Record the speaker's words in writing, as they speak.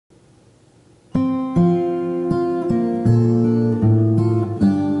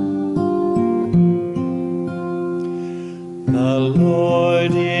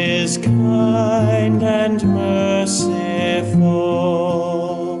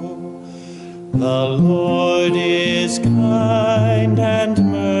The Lord is kind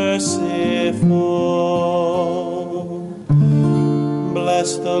and merciful.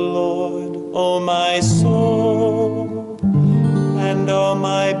 Bless the Lord, O my soul, and all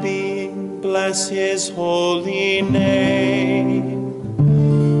my being, bless his holy name.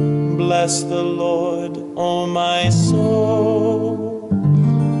 Bless the Lord, O my soul,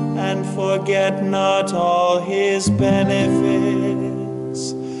 and forget not all his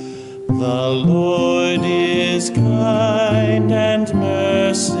benefits. The Lord is kind and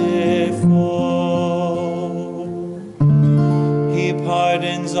merciful. He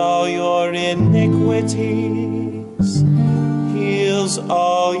pardons all your iniquities, heals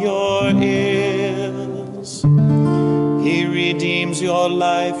all your ills. He redeems your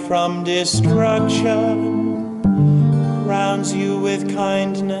life from destruction, crowns you with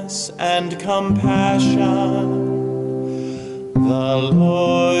kindness and compassion. The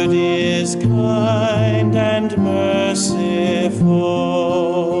Lord is kind and merciful.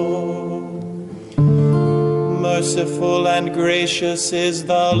 Merciful and gracious is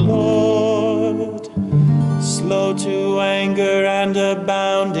the Lord, slow to anger and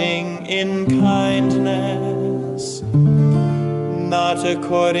abounding in kindness. Not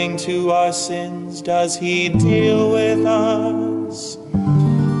according to our sins does he deal with us,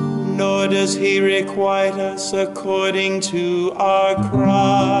 nor does he requite us according to our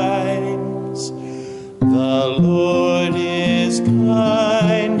crimes. The Lord is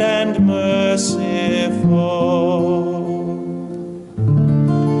kind and merciful.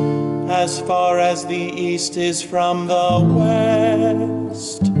 As far as the east is from the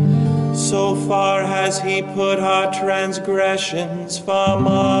west, so far has he put our transgressions from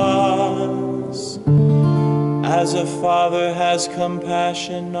us. As a father has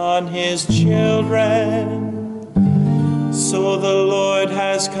compassion on his children, so the Lord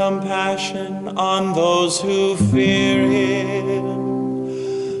has compassion on those who fear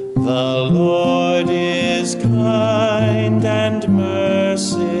him. The Lord is kind and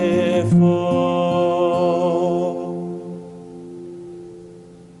merciful.